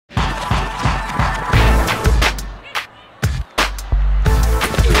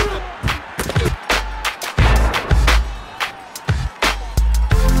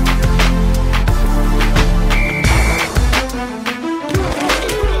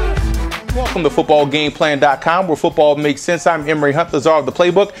Welcome to footballgameplan.com, where football makes sense. I'm Emory Hunt, the czar of the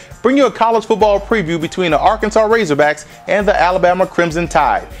playbook. Bring you a college football preview between the Arkansas Razorbacks and the Alabama Crimson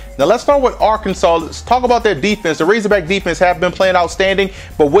Tide. Now let's start with Arkansas. Let's talk about their defense. The Razorback defense have been playing outstanding,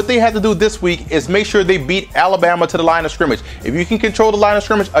 but what they have to do this week is make sure they beat Alabama to the line of scrimmage. If you can control the line of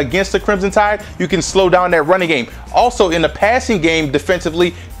scrimmage against the Crimson Tide, you can slow down that running game. Also, in the passing game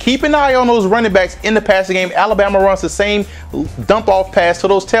defensively, keep an eye on those running backs in the passing game. Alabama runs the same dump-off pass to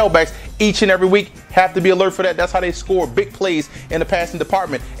those tailbacks each and every week. Have to be alert for that. That's how they score big plays in the passing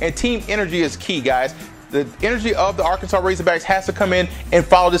department. And team energy is key, guys. The energy of the Arkansas Razorbacks has to come in and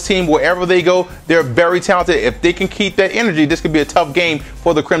follow this team wherever they go. They're very talented. If they can keep that energy, this could be a tough game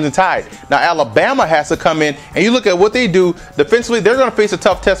for the Crimson Tide. Now, Alabama has to come in, and you look at what they do defensively. They're going to face a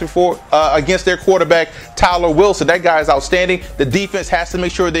tough test against their quarterback, Tyler Wilson. That guy is outstanding. The defense has to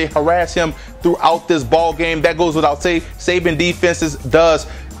make sure they harass him throughout this ball game. That goes without saying. Saban defenses does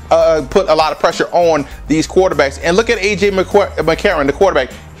put a lot of pressure on these quarterbacks. And look at A.J. McCarron, the quarterback.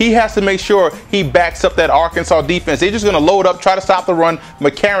 He has to make sure he backs up that Arkansas defense. They're just going to load up, try to stop the run.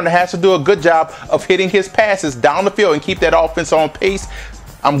 McCarron has to do a good job of hitting his passes down the field and keep that offense on pace.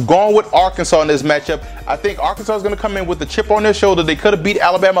 I'm going with Arkansas in this matchup. I think Arkansas is going to come in with the chip on their shoulder. They could have beat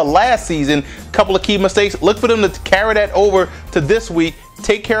Alabama last season. A couple of key mistakes. Look for them to carry that over to this week.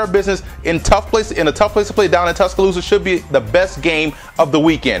 Take care of business in a tough place to play down in Tuscaloosa. Should be the best game of the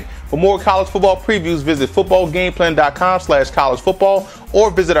weekend. For more college football previews, visit footballgameplan.com/collegefootball or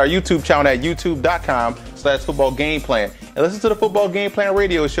visit our YouTube channel at youtube.com/footballgameplan. And listen to the Football Game Plan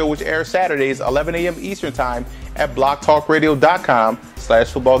radio show, which airs Saturdays 11 a.m. Eastern Time at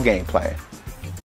blogtalkradio.com/footballgameplan.